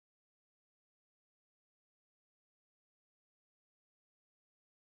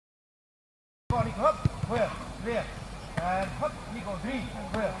Weer. En hup, Nico 3.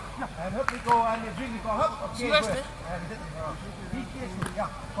 Weer. En hup, Nico en je vriend Nico, hup. Oké, weer. En we zitten er. 3 keer goed. Ja,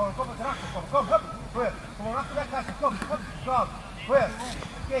 kom erachter. Kom, hup. Weer. Kom maar achterweg, gasten. Kom, hup. Kom. Weer.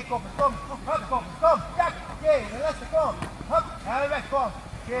 Oké, koppers, kom. Hup, koppers, kom. Ja, oké, de laatste, kom. Hup. En weg, kom.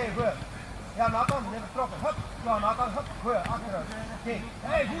 Oké, weer. Ja, Nathan, neem het trokken. Hup. Kom, Nathan, hup. Weer, achteruit. Oké.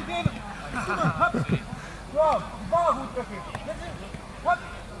 Hé, goed nemen. Hup. Kom, de bal goed teruggeven. Hup.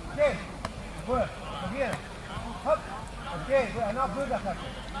 Oké. Weer. Beginnen. Hup. Oké, en nou voor dat.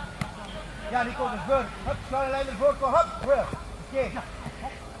 Ja, Nico, de voor. Hup, sla de lijn ervoor, kom, hup. Weer. Oké.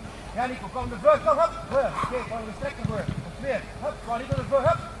 Ja, Nico, kom ervoor, kom, hup. Weer. Oké, kom we strekken voor. Weer. Hup, kom Nico ervoor,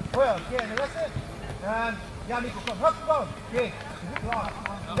 hup. Weer. Oké, en de laatste. En ja, Nico, kom, hup, kom. Oké. Goed laag.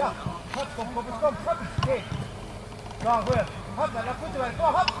 Ja, hup, kom, hup. Oké. Ja, weer. Hup, en dan voeten wij,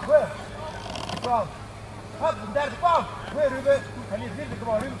 kom, hup. Weer. Kom. Hup, een derde, kom. Weer, Ruben. En die vierde,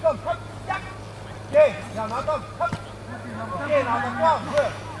 kom, Ruben, kom, hup. Ja. Oké, ja, Nathan, hup. Oké, Nathan, kom,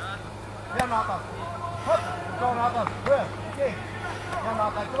 weer. Ja, Nathan. Hup, kom, Nathan, weer. Oké. Ja,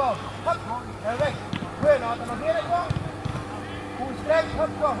 Nathan, kom. Hup, en weg. Weer, Nathan, nog meer, kom. Goed strek,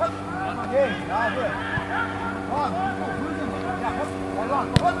 hup, kom, hup. Oké, ja, weer. Lang, ja, hup, en lang,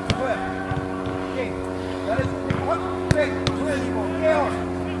 hup, weer. Oké, dat is het, hup, weg, weer, Nico, oké, hoor.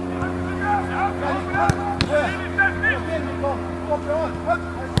 Ja, Nico, hup, weer. Oké, Nico, kom, jongen, hup.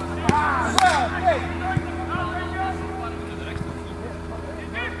 Weer, oké.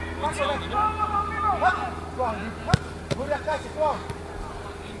 Pak ze weg. Hup, kwam, hup. Moet je dat kastje, kwam.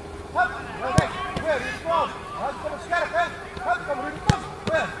 Hup, weg. Weer, Ruud, kwam. Hup, kom scherp, hè. Hup, kom, Ruud, kom.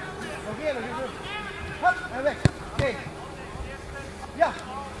 Weer. Nog één, Ruud. Hup, en weg. Oké. Ja.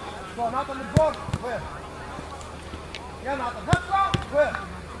 Kom, Nathan de boord. Weer. Ja, Nathan, hup, kwam. Weer.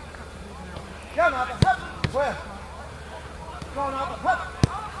 Ja, Nathan, hup. Weer. Kom, Nathan, hup.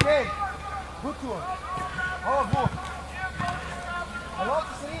 Oké. Goed doen. Hou voor. De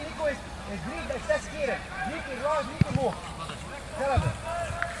laatste serie, Nico, is 6 keren. 3 keer laag, 3 keer hoog. Hetzelfde.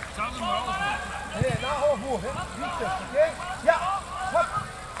 Hetzelfde maar alles mee. Nee, na half hoog, hè. 3 stuks, oké? Ja, hup.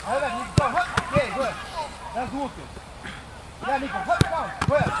 Hij weg, Nico, kom, hup. Oké, goed. Dat is goed. Ja, Nico, hup, kom.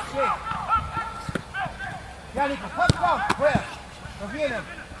 Goed, oké. Ja, Nico, hup, kom. Goed. Nog één hem.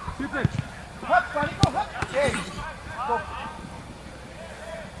 Super. Hup, kom, Nico, hup. Oké. Stop.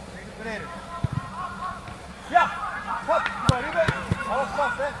 Beneden. Ja, hup, kom, Ruben. Alles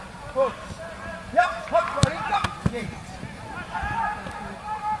vast, hè? Goed. Ja, hop, maar in, kom. Oké.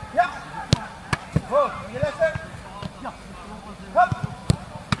 Ja. Goed, je lessen. Ja. Hop.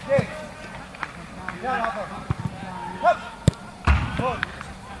 Oké. Ja, Nathan. Hop. Goed.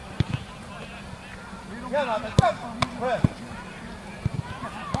 Ja, Nathan, kom. Goed.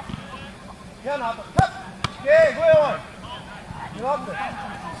 Ja, Nathan, hop. Oké, goed, jongen. Je laat het.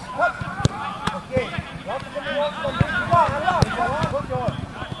 Hop. Oké. Laat het in de hand, dan doe je het aan. En laat. Goed, jongen.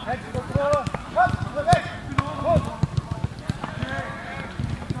 Kijk, je controle. Hup, we weg. Goed.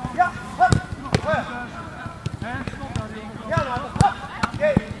 Ja, hup. Goed. Ja, Nathan, hup.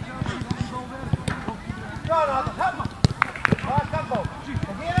 Oké. Ja, Nathan, hup. Waar kan het op?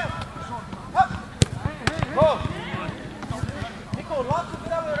 Beginnen. Hup. Goed. Nico, laat het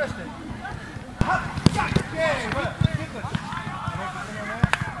dan weer rusten. Hup. Ja, oké. Keeper.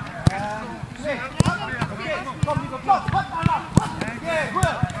 Nee. Oké, kom Nico, kom. Hup, en laat. Oké,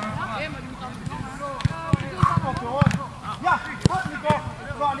 goed. Kom, jongen. Ja, hup, Nico.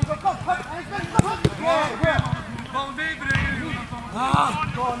 Kom, Nico, kom. Hup, en ik ben kom. Oké, goed. Bal meebrengen.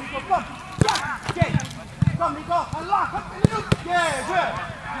 Kom, Nico, kom. Ja, oké. Kom, Nico, en laat. Hup, en doe. Oké, goed.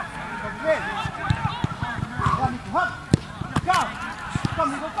 Oké. Ja, Nico, hup. Ja. Kom,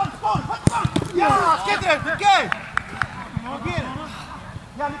 Nico, kom. Kom, hup, kom. Ja, schitterend. Oké. Oké.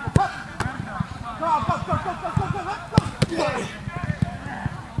 Ja, Nico, hup. Kom, hup, kom. Oké.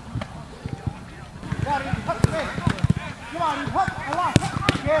 Ja, Ruud, hup, weg. Kom maar, Ruud, hup, en laat.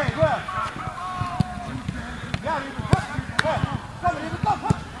 Oké, goed. Ja, Ruud, hup, goed. Kom, Ruud, kom,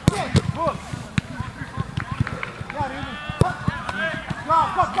 hup. Oké, goed. Ja, Ruud, hup. Ja,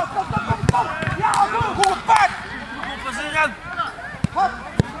 kom. Ja, goed, goed, pak. Goed verzingen. Hup.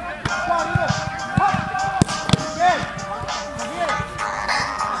 Ja, Ruud, hup. Oké. Probeer.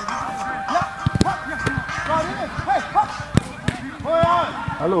 Ja, hup. Ja, Ruud, hey, hup. Hoi.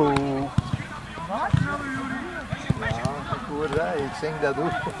 Hallo. Wat? Ja, ik hoor dat, ik zing dat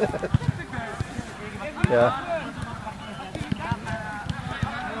ook. Ja.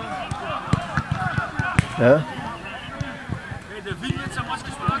 Ja? Hey, de Vin met zijn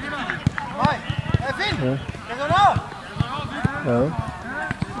maskers van Agri. Hoi. Hey, Vin. Ja. Kijk er nou. Ja.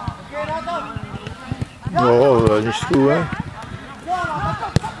 Oké, Nathan. Oh, dat is goed, hè. Ja,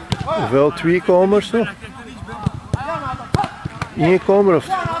 Nathan. Hoeveel tweekomers nog? Hij kent er niets bij. ingekomen of?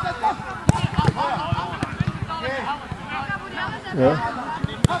 Ja.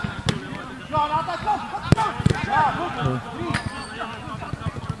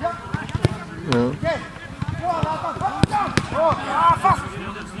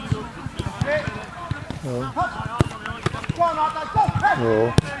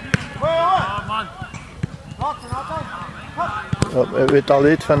 Ja, ik weet al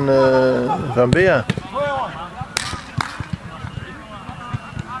iets van Bea.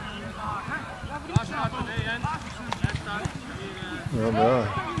 Ja, maar ja.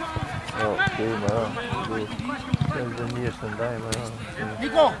 Ja, oké, maar ja. Ik ben niet eens een bij, maar ja.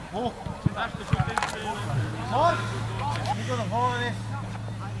 Nico, hoog. Mark. Nico naar voren is.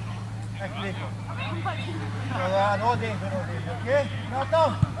 En klikken. Ja, nog deze, oké? Nou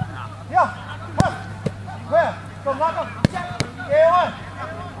dan. Ja, hup. Weer. Kom, Nathan. Oké, hoor.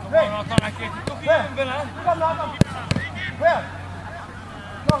 Weer. Weer. Kom, Nathan. Weer.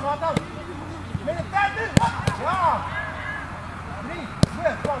 Kom, Nathan. Met de tijd nu. Ja. 3,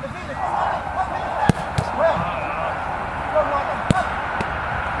 weer. Kom, de vierde. Kom, Nathan. Weer. Kom, Nathan.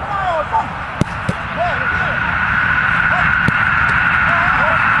 Nou, kom. Weer, de vierde.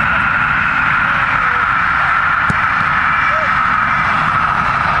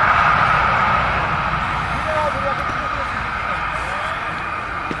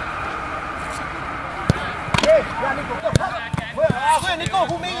 Nico,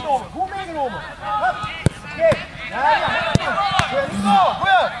 goed meegenomen, goed meegenomen. Oké, ja, Nico,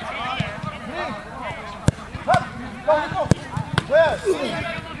 goed. 3. Hup, kom Nico. Goed. 4.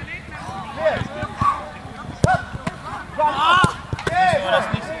 Hup. Oké,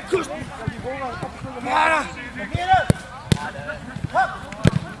 goed. Ja. Verkeerde. Hup.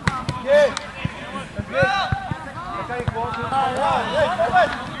 Oké. Dan kan je gewoon zo. Ja, nee, kom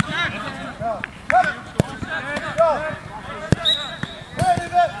uit. Ja. Hup. Ja.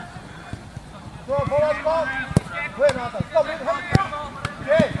 Zo, vooruit, man. Goed, Nathan. Kom, Ruben.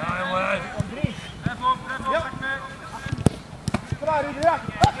 Oké. Ja, jongen. Kom, 3. Ja. Kom maar, Ruben. Ja.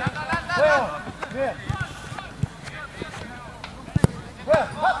 Zo. Weer. Weer.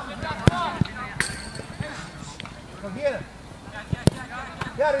 Kom hier.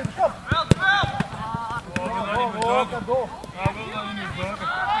 Ja, Ruben, kom. Oh, kan door. Ja, wil dat niet buigen.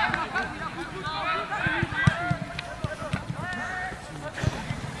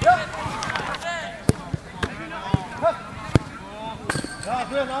 Ja. Ja,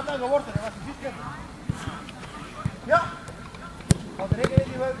 goed, Nathan, je wordt er. Dat was een ziet. Ja. Want de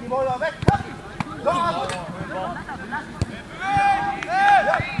rekening die moet al weg. Zo, Nathan.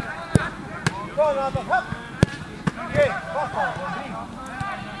 Ja. Zo, Nathan. Oké, wacht maar. 3.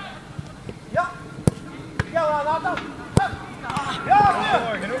 Ja. Ja, Nathan. Ja,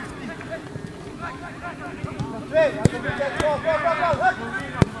 goed. Genoeg. 2.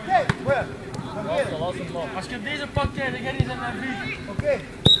 Oké, goed. Als je deze pakt, dan ga je niet naar 4. Oké.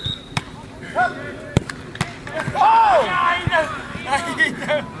 Hup. Oh! Ja, dat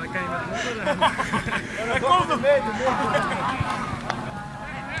kan je met dat komt hem.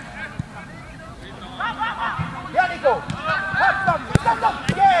 Ja, Nico. Hup, stop.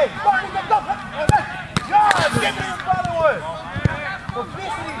 Oké, kom, Nico, stop. Ja, schitterend ballen, hoor. Op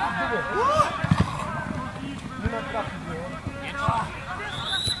wist niet te doen. Niemand trapt het, hoor.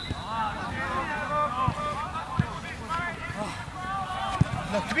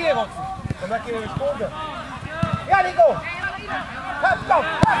 Nog 2 rotsen, omdat je weer scoorde. Ja, Nico! Hup, stop!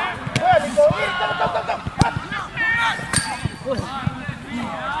 Ja, Nico! Stop!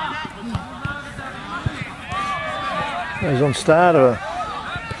 Hij is ontstaren.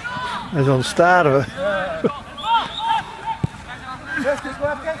 Hij is ontstaren. Rustig, kom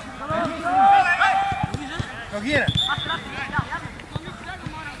even. Nog hier.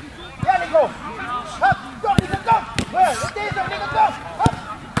 Ja, Nico! Hup, stop, Nico, stop! Wat is er, Nico, stop! Hup!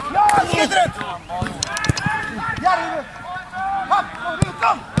 Ja, schitterend! Ja, Ruben! Hop, Ruben,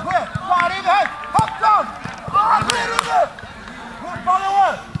 kom! Goed, klaar, Ruben, uit! Hop, kom! Ah, goed, Ruben! Goed, bal,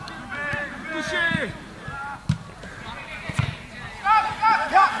 jongen! Touché!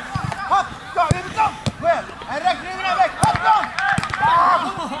 Ja, hop, kom, Ruben, kom! Goed, en rechts, Ruben, en weg! Hop, kom! Ah,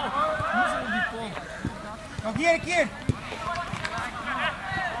 goed! Nog hier een keer!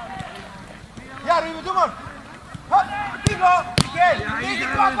 Ja, Ruben, doe maar! Hop, Nico! Oké, deze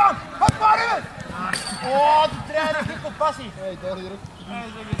kwam, kom! Hop, maar, Ruben! Oh, de trein is niet op passie. Hey, daar hier ook.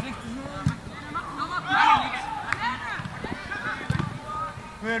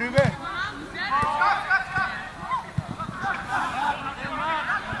 Weer Ruben.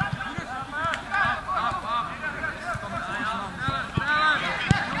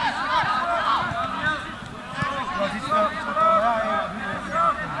 Dat is iets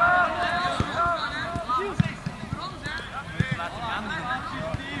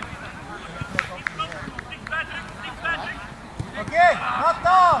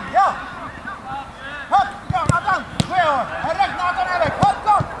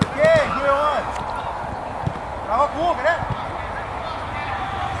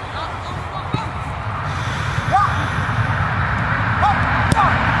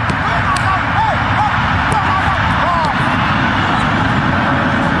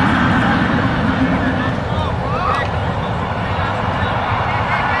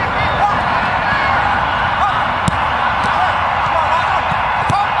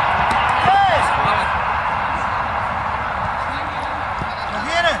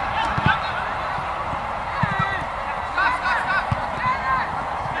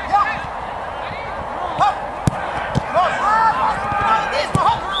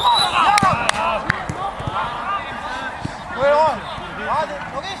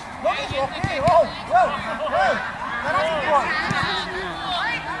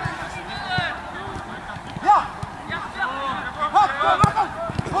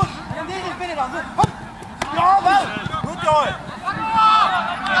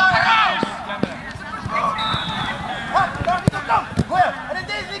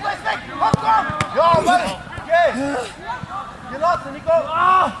Go, buddy. Okay. Je laatste, Nico.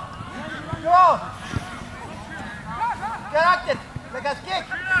 Ah. Go. Get active. Like a kick.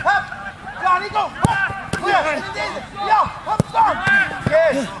 Hup. Go, Nico. Hup. Goeie. En deze. Ja. Hup. Go.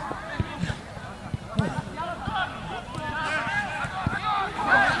 Okay.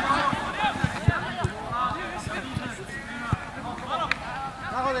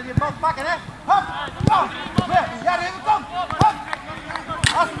 Dan gaan we die bal pakken, hè. Hup. Go. Weer. Ja, even kom. Hup.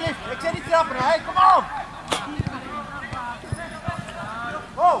 Alsjeblieft. Ik zit niet trappen, hè. Kom op.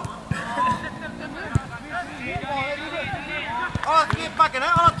 Oh. Alle twee pakken, hè?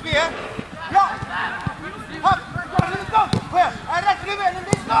 Alle twee, hè? Ja! Hop! Kom, kom! Weer! En rechts Ruben en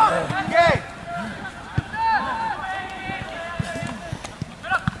dit nog! Oké!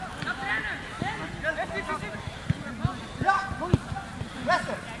 Ja, goed!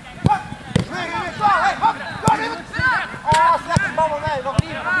 Beste! Hop! Weer, weer, klaar! Hey, hop! Kom, Ruben! Oh, slechte bal van mij! Nog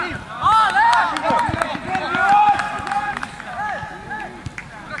niet, nog niet!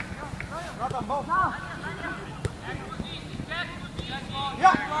 Wat een bal!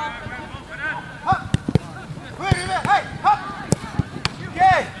 Ja! Hop! Weer, weer, hey! Hop!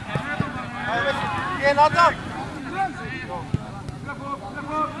 Oké! Oké, Nathan!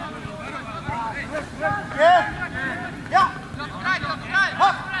 Oké! Ja!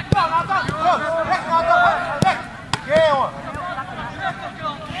 Hop! Go, Nathan! Go! Recht, Nathan! Hop! Recht! Oké, jongen!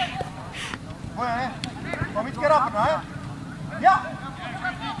 Mooi, hè? Kom iets keer rapper, hè? Ja!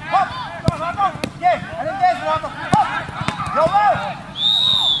 Hop! Go, Nathan! Oké! En in deze, Nathan! Hop! Jawel!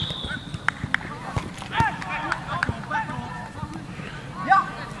 Ja!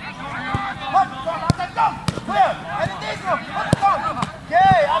 Hop! Kom, Nathan, kom! Goeie! En in deze nog! Hop, kom!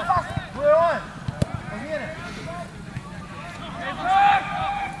 Oké, alvast! Goeie, jongen! Kom hier!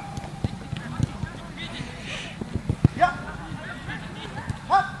 Ja!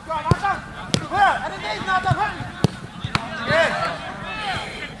 Hop! Kom, Nathan! Goeie! En in deze, Nathan! Hop! Oké!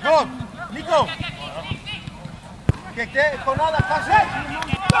 Goed! Nico! Kijk, hè, kom naar de pas.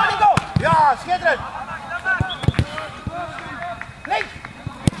 Go, Nico! Ja, schitterend! Links!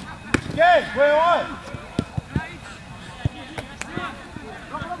 Oké, goeie jongen!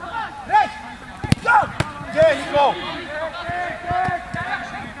 Rechts! Go! Oké, Nico!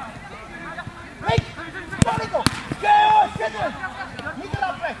 Links! Go, Nico! Oké, jongen, schitterend! Niet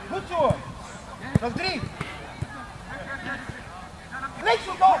eraf weg, goed zo! Nog 3! Links,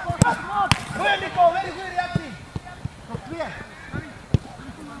 Nico! Goeie, Nico, weer een goede reactie! Nog 2.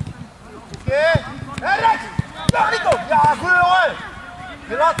 Oké. En rechts. Go, Nico. Ja, goeie jongen.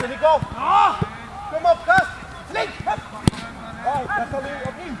 Je laatste, Nico. Kom op, gast. Links. Hup. Oh, dat zal nu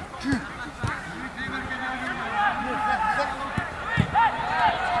opnieuw.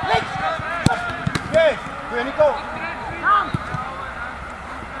 Links. Oké. Goeie, Nico.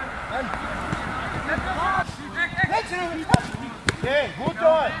 En. Links, Ruben. Oké, goed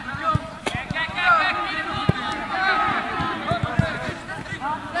jongen.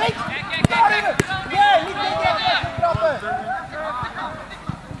 Links! Daar even! Nee, niet tegen trappen!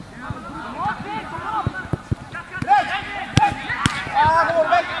 Rechts! Ah, gewoon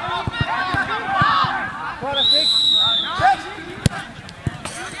weg! Gewoon een stik! Rechts!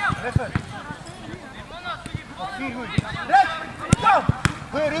 Even! Nog 4 goed! Rechts! Go!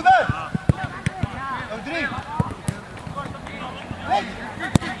 Goeie Ruben! Nog 3! Links!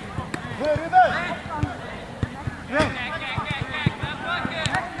 Goeie Ruben! Links!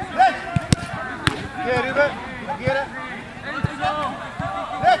 Oké, Ruben, negeren.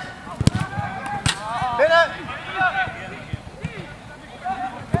 Rechts. Binnen.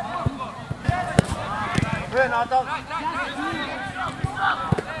 Weer, Nathan.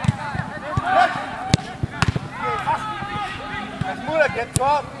 Rechts. Oké, vast. Dat is moeilijk, dit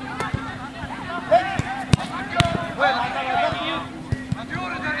gaat. Rechts. Weer, Nathan, rechts.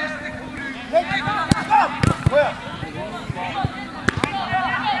 Rechts. Kom. Weer.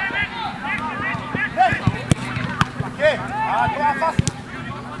 Oké, doe maar vast.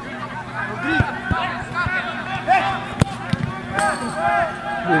 Nog 3. Rechts.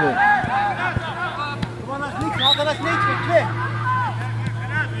 Kom maar naar niets, haal dan naar niets. Nog 2.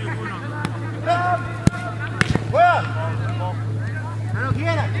 Rechts. Goed. En nog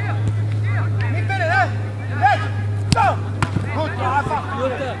hier. Niet binnen, hè. Rechts. Zo. Goed, ja, vast.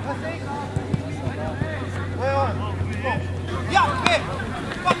 Goed, jongen. Kom. Ja, oké.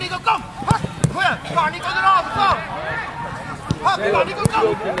 Kom, Nico, kom. Goeie, ga Nico eraf, kom! Ga Nico,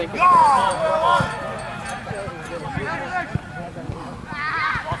 kom! Ja!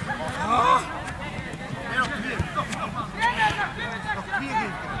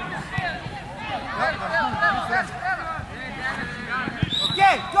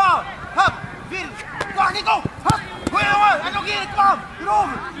 Oké, go! Hop! 4, on, Nico! Hup! Goeie jongen! En nog één, kom!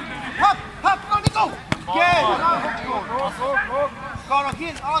 Erover! Hup! Hup! Kom, Nico! Oké! Kom nog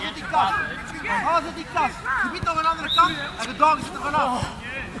één, alles uit die kast. Alles uit die kast. Je biedt nog een andere kant en de dog zit er vanaf.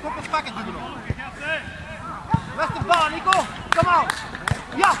 Kom een pakket doen we nog. Weg de bal, Nico! Kom aan!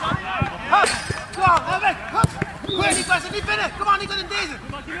 Ja! Hup! Kom, en weg! Hup! Goeie, Nico is er niet binnen! Kom aan, Nico, in deze!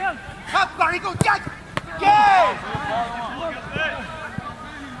 Hup! Kom, Nico! Kijk! Kijk!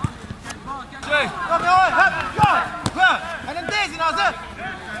 Kom jongen, hup, ja, ja, en in deze nou ze.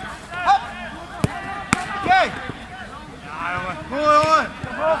 Hup. Oké. Ja jongen. Goed jongen.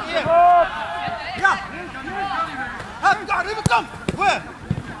 Omhoog hier. Ja. Hup, kom Ruben, kom. Goed.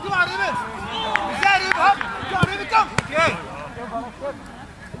 Kom maar Ruben. We zijn Ruben, hup. Kom Ruben, kom. Oké.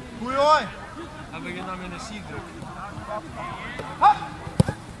 Goed jongen. Hij begint dan met een sierdruk. Hup.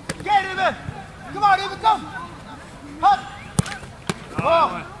 Oké Ruben. Kom maar Ruben, kom. Hup.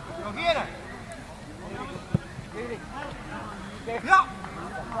 Oh. Nog één. Ja!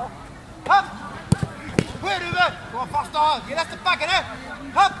 Hup! Goeie Ruben! Kom vasthouden, je rest te pakken hè!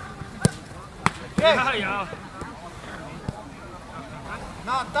 Hup! Okay. Ja, ja!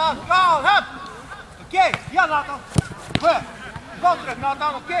 Nathan, go! Hup! Oké, ja Nathan! Goeie! Kom terug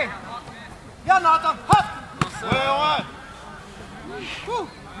Nathan, oké! Ja Nathan, hup! Goeie jongen! Woe!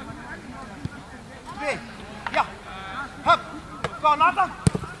 2, ja! Hup! Kom Nathan!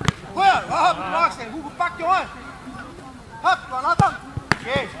 Goeie! Hup! Laag zijn, goed gepakt jongen! Hup, kom Nathan!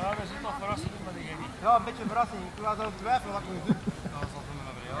 Oké. Ja, we zitten nog verrassend met die niet. Ja, een beetje een verrassing. Ik was aan het twijfelen wat ik moet doen. Ja, dat zal doen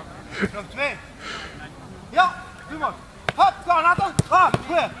we ja. Nog 2. Ja, doe maar. Hup, kom Nathan! Ah,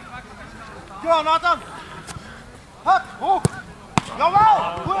 goeie! Kom Nathan! Hup, hoog! Jawel!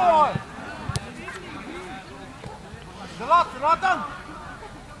 Goeie jongen! De laatste Nathan!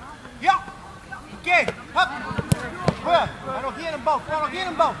 Ja! Oké, hup! Goeie! En nog hier een bal, kom nog hier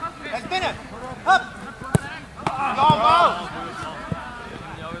een bal! Hij is binnen! Hup! Jawel!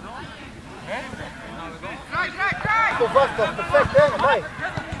 Kom vast, dat is perfect hè, mij.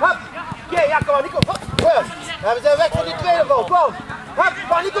 Hup! Oké, ja kom maar Nico, hup! Goeie! Ja, we zijn weg voor die tweede bal, kom! Hup,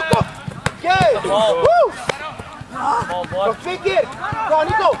 kom Nico, kom! Oké! Woe! Nog 2 keer! Kom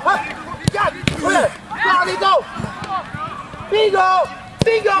Nico, hup! Kijk! Goeie! Kom Nico! Bingo!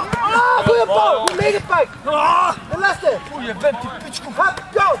 Bingo! Ah, goeie bal! Goed meegepakt! De laatste! Goeie bent die pitchkoek! Hup,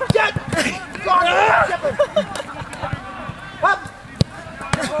 go! Kijk! Kom Nico, zet hem! Hup!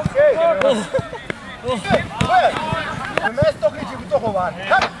 Oké! Bij mij is het toch iets, je moet toch wel waar.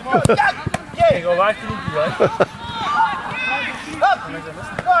 Hup! Kijk! Ik ga wachten niet die hè. Hup!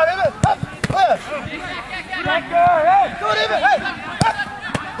 Kom Ruben! Hup! Goeie! Kom Ruben! Hey! Hup!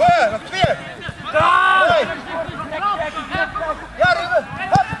 Goeie! Nog 2! Hey! Ja Ruben!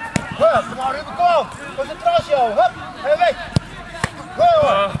 Hup! Goeie! Kom maar Ruben, kom op! Concentratie houden! Hup! En weg! Goeie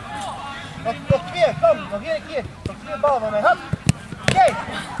hoor! Nog 2, kom! Nog 1 keer! Nog 2 ballen van mij! Hup! Oké!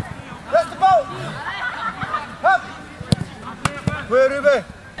 Dat is de bal! Hup! Goeie Ruben!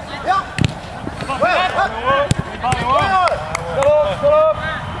 Ja! Goeie! Hup! Goeie hoor! Kom op!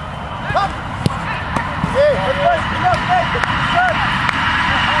 Hup! Oké, het was knap, kijk! Hup!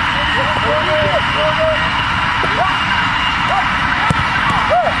 Ja! Hup!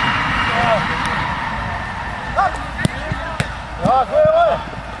 Goeie! Hup! Ja, goeie hoor!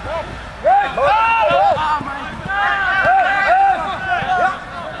 Ja!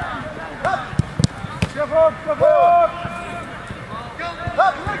 Kom op!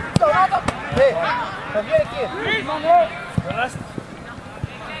 Hup! Zo, laat op! Nee, nog 1 keer. De rest.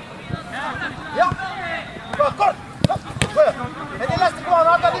 Ja! Kom, kort! Hup! Goeie! En die laatste gewoon,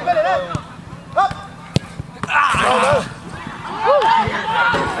 laat dat niet binnen, hè! Hup!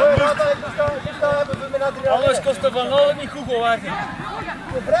 Goeie, laat dat hebben we met Adriaan. Alles kost er van alles niet goed gewerkt. De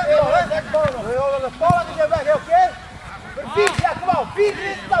brek nog, hè? Zeg maar nog. We houden de ballen niet weg, hè? Oké? 4, ja, kom op! 4 in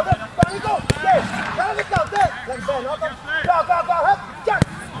de kant, hè? Kom, Nico! Oké! Ga aan de kant, hè? Zeg bij, Nathan. Ga, hup! Kijk!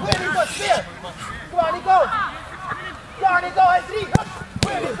 Goeie Nico, 2! Kom aan, Nico! Ja, Nico, hij 3! Hup!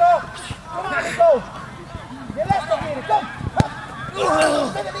 Goeie Nico! Kom aan, Nico! Je les nog hier, kom! Hup!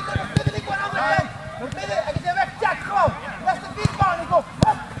 Binnen, Nico, aan de andere kant! Binnen, en je bent weg, check, gewoon! Les de 4 bal, Nico!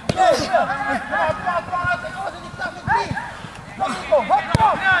 Hup! Nee, hier! Kom aan, uit, alles in die kant met 3! Kom, Nico, hup,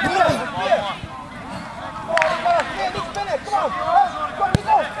 kom! Hier, 4! Kom aan, Nico, 2, niet binnen, kom aan! Kom,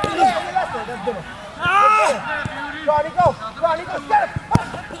 Nico! Nee, die laatste, dat is binnen! Kom, Nico, scherp!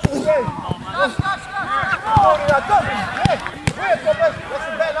 Oké! Oh, ja, kom! Nee, weer, kom,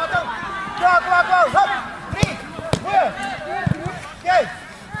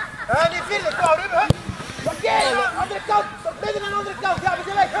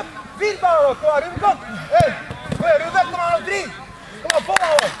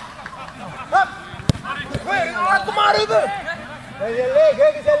 Ruben! We zijn leeg, hè?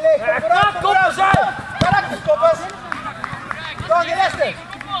 We zijn leeg. Kom vooruit, kom vooruit. Karakterskoppers. Kom je resten.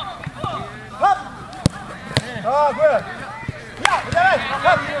 Hop. Oh, goed. Ja, we zijn weg.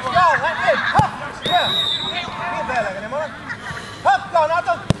 Hop. Ja, en in. Hop. Ja. Hier bijleggen, hè, mannen. Hop, kom,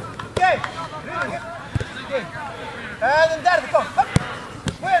 Nathan. Oké. Ruben, oké. En een derde, kom. Hop.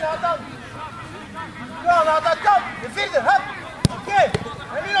 Goeie, Nathan. Kom, Nathan, kom. De vierde, hop. Oké.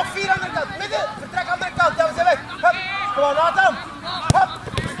 En nu nog 4 andere kant. Midden, vertrek andere kant. Ja, we zijn weg. Hop. Kom aan, Nathan. Hop.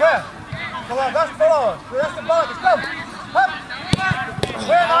 Oké. Kom aan, dat is volhouden. Dat is de balletjes, kom. Hop.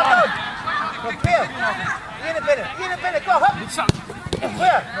 Goeie, Nathan. Nog 4. Hier naar binnen, kom, hop.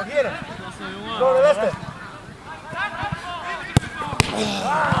 Goeie, nog hier. Door de resten.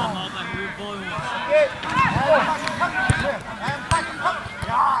 Oké. En pakken, hop.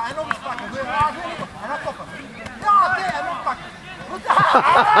 Ja, en nog eens pakken. En dan koppen. Ja, en nog pakken. Goed.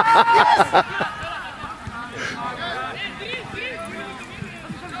 Yes!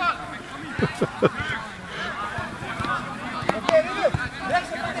 Oké, Ruben.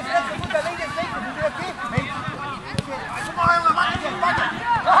 Rechtse voet en links is links. Doe je oké? Nee. Kom maar, jongen, pakken.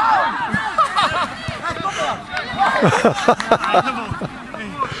 En kom er dan.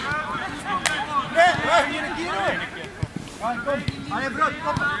 Nee, hier een keer doen. Kom. Aan je brood,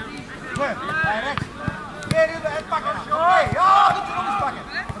 koppen. Goed. En rechts. Oké, Ruben, en pakken. Oké, ja, goed je nog eens pakken.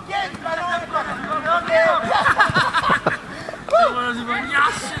 Oké, bij nog even pakken. Oké. Ja,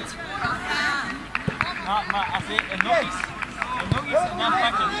 shit! Maar als je nog iets en dan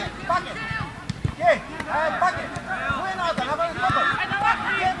pakken. Pakken. Oké, en pakken. Goeie Nathan, dan gaan we koppen.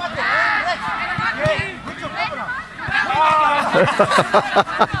 Oké, pakken. En rechts. Oké, goed zo koppen dan.